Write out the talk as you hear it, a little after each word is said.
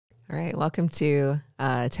All right, welcome to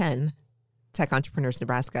 10 Tech Entrepreneurs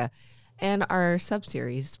Nebraska and our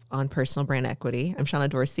sub-series on personal brand equity. I'm Shauna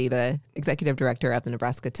Dorsey, the Executive Director of the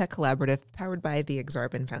Nebraska Tech Collaborative, powered by the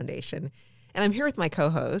Exarban Foundation. And I'm here with my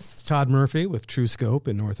co-host, Todd Murphy with TrueScope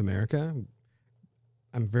in North America.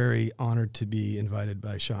 I'm very honored to be invited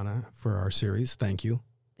by Shauna for our series. Thank you.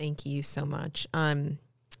 Thank you so much. And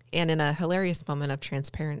in a hilarious moment of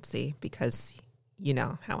transparency, because you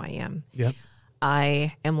know how I am. Yep.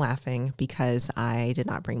 I am laughing because I did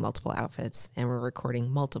not bring multiple outfits and we're recording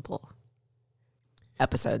multiple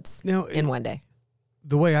episodes in one day.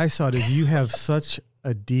 The way I saw it is you have such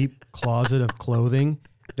a deep closet of clothing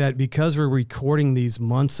that because we're recording these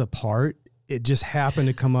months apart, it just happened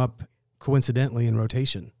to come up coincidentally in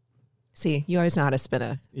rotation. See, you always know how to put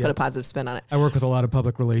a positive spin on it. I work with a lot of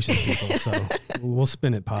public relations people, so we'll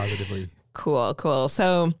spin it positively. Cool.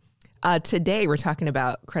 So today we're talking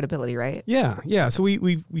about credibility, right? Yeah. So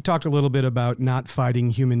we talked a little bit about not fighting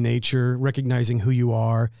human nature, recognizing who you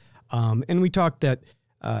are. And we talked that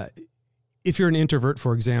if you're an introvert,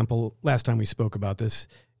 for example, last time we spoke about this,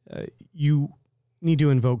 you need to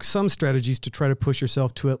invoke some strategies to try to push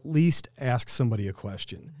yourself to at least ask somebody a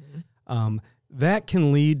question. Mm-hmm. That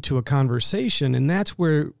can lead to a conversation, and that's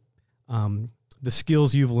where the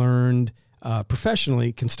skills you've learned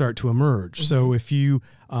professionally can start to emerge. Mm-hmm. So if you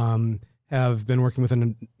have been working with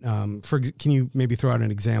can you maybe throw out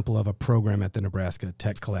an example of a program at the Nebraska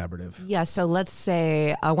Tech Collaborative? Yeah, so let's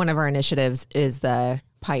say one of our initiatives is the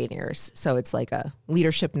Pioneers. So it's like a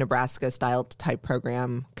Leadership Nebraska style type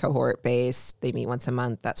program, cohort based. They meet once a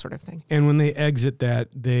month, that sort of thing. And when they exit that,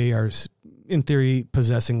 they are, in theory,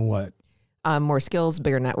 possessing what? More skills,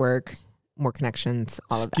 bigger network, more connections,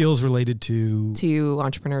 all of that. Skills related to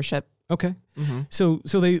entrepreneurship. Okay. Mm-hmm.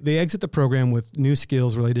 So they exit the program with new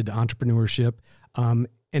skills related to entrepreneurship. And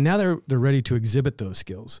now they're ready to exhibit those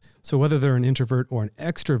skills. So whether they're an introvert or an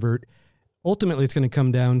extrovert, ultimately it's going to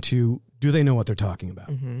come down to, do they know what they're talking about?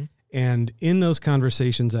 Mm-hmm. And in those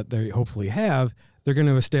conversations that they hopefully have, they're going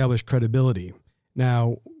to establish credibility.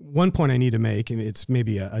 Now, one point I need to make, and it's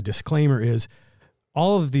maybe a disclaimer, is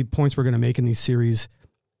all of the points we're going to make in these series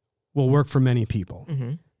will work for many people.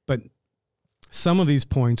 Mm-hmm. But some of these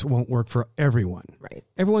points won't work for everyone. Right.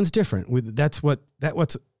 Everyone's different. That's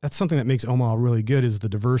something that makes Omaha really good, is the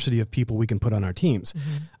diversity of people we can put on our teams.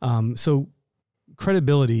 Mm-hmm. So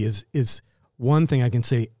credibility is one thing I can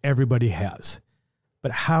say everybody has,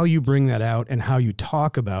 but how you bring that out and how you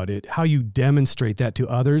talk about it, how you demonstrate that to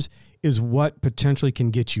others is what potentially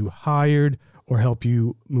can get you hired or help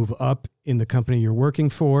you move up in the company you're working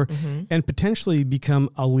for, mm-hmm. and potentially become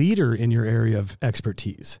a leader in your area of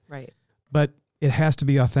expertise. Right. But it has to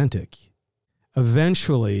be authentic.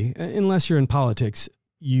 Eventually, unless you're in politics,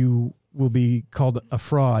 you will be called a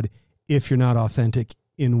fraud if you're not authentic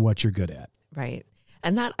in what you're good at. Right.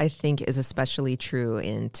 And that, I think, is especially true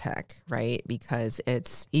in tech, right? Because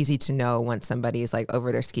it's easy to know when somebody's like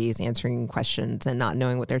over their skis answering questions and not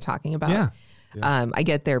knowing what they're talking about. Yeah. I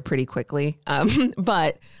get there pretty quickly.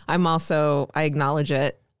 But I acknowledge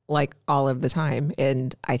it like all of the time.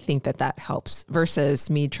 And I think that helps versus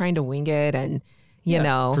me trying to wing it. And, you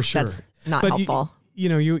know, for sure. That's not helpful.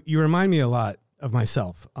 You remind me a lot of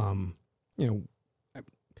myself.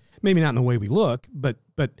 Maybe not in the way we look, but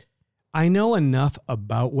I know enough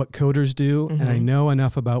about what coders do, mm-hmm. and I know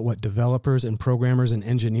enough about what developers and programmers and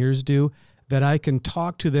engineers do that I can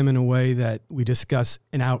talk to them in a way that we discuss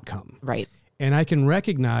an outcome. Right. And I can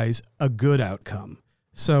recognize a good outcome.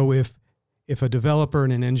 So if a developer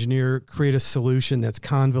and an engineer create a solution that's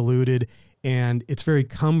convoluted and it's very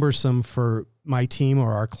cumbersome for my team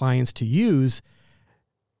or our clients to use,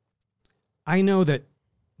 I know that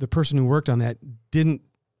the person who worked on that didn't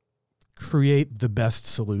create the best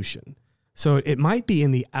solution. So it might be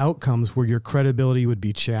in the outcomes where your credibility would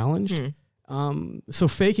be challenged. So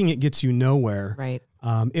faking it gets you nowhere. Right.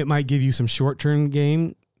 It might give you some short-term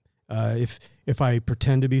gain. If I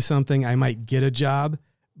pretend to be something, I might get a job,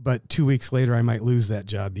 but 2 weeks later I might lose that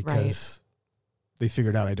job because they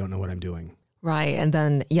figured out I don't know what I'm doing. Right. And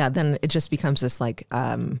then it just becomes this like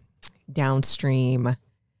downstream,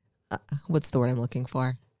 what's the word I'm looking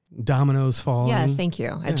for? Dominoes falling. Yeah, thank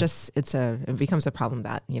you. Yeah. It becomes a problem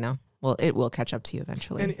that, well, it will catch up to you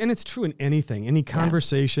eventually. And it's true in anything, any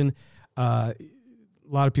conversation. A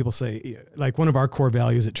lot of people say, like, one of our core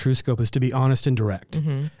values at TrueScope is to be honest and direct.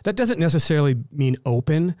 Mm-hmm. That doesn't necessarily mean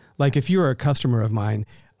open. Like, if you're a customer of mine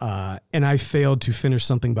and I failed to finish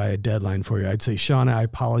something by a deadline for you, I'd say, Shauna, I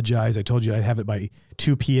apologize. I told you I'd have it by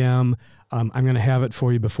 2 p.m. I'm going to have it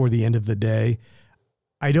for you before the end of the day.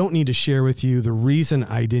 I don't need to share with you the reason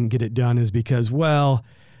I didn't get it done is because, well,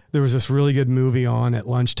 there was this really good movie on at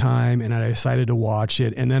lunchtime and I decided to watch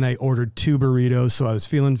it. And then I ordered 2 burritos. So I was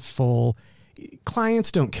feeling full.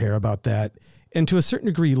 Clients don't care about that. And to a certain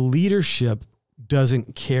degree, leadership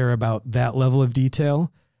doesn't care about that level of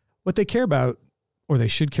detail. What they care about, or they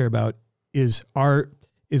should care about, is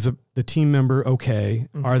the team member okay?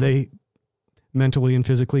 Mm-hmm. Are they mentally and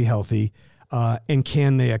physically healthy? And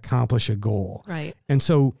can they accomplish a goal? Right. And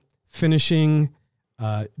so finishing,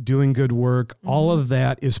 doing good work, all of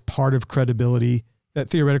that is part of credibility that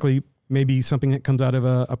theoretically may be something that comes out of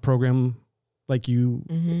a program like you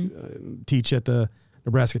teach at the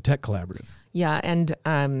Nebraska Tech Collaborative. Yeah. And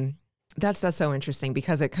that's so interesting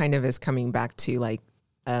because it kind of is coming back to like,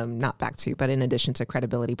 not back to, but in addition to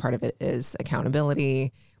credibility, part of it is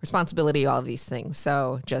accountability, responsibility, all of these things.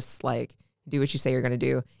 So just like do what you say you're going to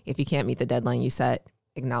do. If you can't meet the deadline you set,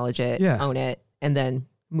 acknowledge it, own it, and then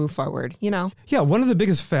move forward, Yeah. One of the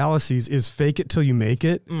biggest fallacies is fake it till you make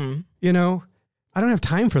it. I don't have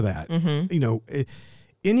time for that.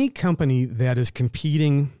 Any company that is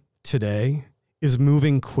competing today is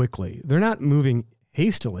moving quickly. They're not moving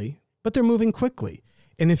hastily, but they're moving quickly.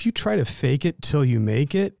 And if you try to fake it till you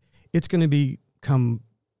make it, it's going to become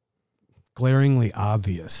glaringly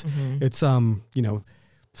obvious. It's,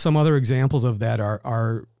 some other examples of that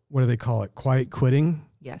are, what do they call it? Quiet quitting.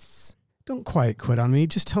 Yes. Don't quiet quit on me.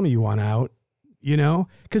 Just tell me you want out,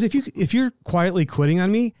 because if you're quietly quitting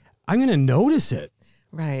on me, I'm going to notice it.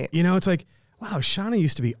 Right. It's like, wow, Shauna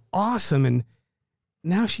used to be awesome. And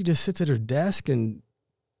now she just sits at her desk and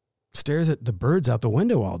stares at the birds out the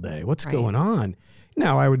window all day. What's going on?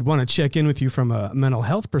 Now, I would want to check in with you from a mental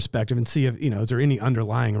health perspective and see if, is there any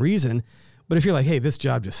underlying reason? But if you're like, hey, this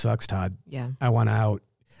job just sucks, Todd. Yeah. I want out.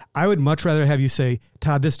 I would much rather have you say,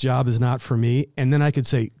 Todd, this job is not for me. And then I could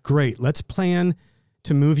say, great, let's plan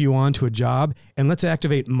to move you on to a job and let's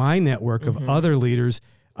activate my network of other leaders.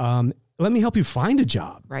 Let me help you find a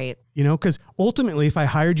job. Right. Because ultimately, if I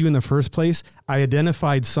hired you in the first place, I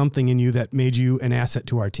identified something in you that made you an asset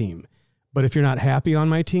to our team. But if you're not happy on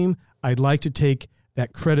my team, I'd like to take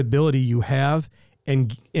that credibility you have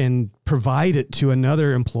and provide it to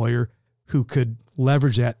another employer who could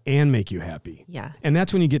leverage that and make you happy. Yeah. And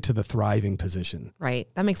that's when you get to the thriving position. Right.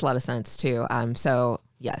 That makes a lot of sense too. So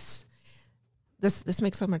yes, this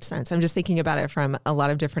makes so much sense. I'm just thinking about it from a lot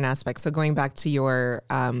of different aspects. So going back to your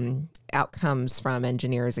outcomes from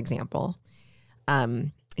engineers example,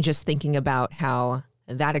 just thinking about how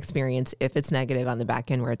that experience, if it's negative on the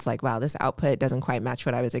back end where it's like, wow, this output doesn't quite match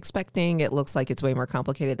what I was expecting. It looks like it's way more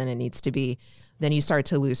complicated than it needs to be. Then you start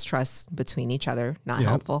to lose trust between each other. Not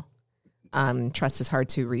helpful. Trust is hard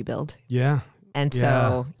to rebuild. Yeah. And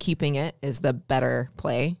so keeping it is the better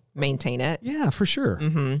play. Maintain it. Yeah, for sure.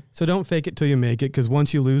 So don't fake it till you make it, because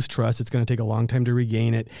once you lose trust, it's going to take a long time to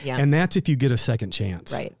regain it. Yeah. And that's if you get a second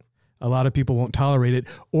chance. Right. A lot of people won't tolerate it,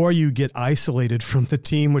 or you get isolated from the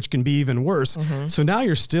team, which can be even worse. So now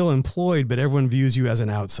you're still employed, but everyone views you as an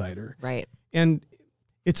outsider. Right. And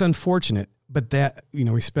it's unfortunate, but that,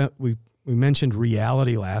 we mentioned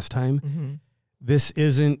reality last time. This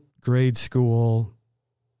isn't grade school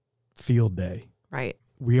field day. Right.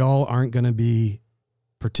 We all aren't going to be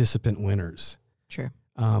participant winners. True.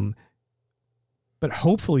 But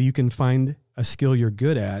hopefully you can find a skill you're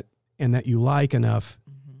good at and that you like enough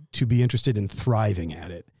to be interested in thriving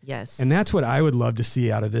at it. Yes. And that's what I would love to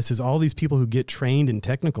see out of this, is all these people who get trained in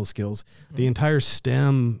technical skills. The entire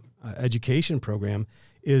STEM education program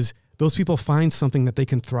is those people find something that they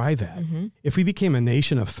can thrive at. If we became a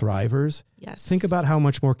nation of thrivers, think about how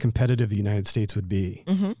much more competitive the United States would be.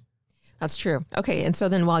 That's true. Okay. And so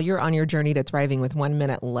then while you're on your journey to thriving with 1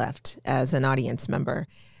 minute left as an audience member,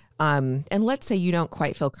 and let's say you don't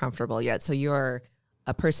quite feel comfortable yet. So you're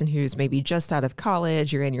a person who's maybe just out of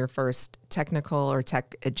college, you're in your first technical or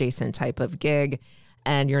tech adjacent type of gig,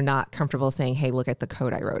 and you're not comfortable saying, hey, look at the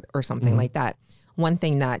code I wrote or something like that. One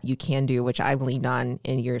thing that you can do, which I've leaned on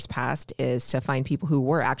in years past, is to find people who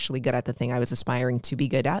were actually good at the thing I was aspiring to be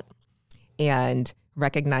good at and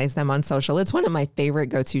recognize them on social. It's one of my favorite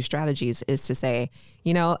go-to strategies, is to say,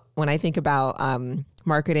 when I think about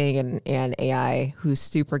marketing and AI, who's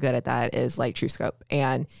super good at that is like TrueScope.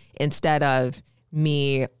 And instead of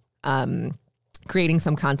me creating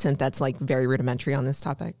some content that's like very rudimentary on this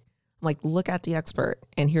topic, I'm like, look at the expert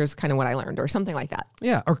and here's kind of what I learned, or something like that.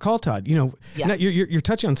 Yeah. Or call Todd. Now you're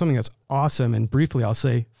touching on something that's awesome. And briefly, I'll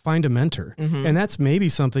say, find a mentor. And that's maybe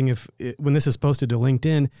something, when this is posted to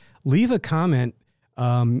LinkedIn, leave a comment.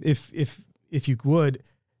 If you would,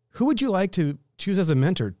 who would you like to choose as a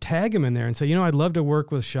mentor? Tag him in there and say, I'd love to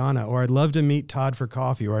work with Shauna, or I'd love to meet Todd for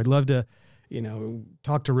coffee, or I'd love to,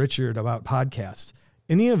 talk to Richard about podcasts.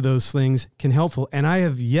 Any of those things can helpful. And I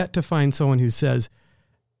have yet to find someone who says,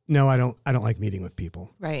 no, I don't like meeting with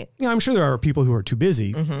people. Right. I'm sure there are people who are too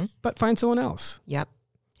busy, Mm-hmm. but find someone else. Yep.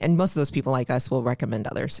 And most of those people like us will recommend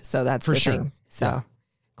others. So that's For the sure. thing. So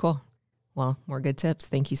cool. Well, more good tips.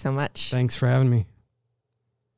 Thank you so much. Thanks for having me.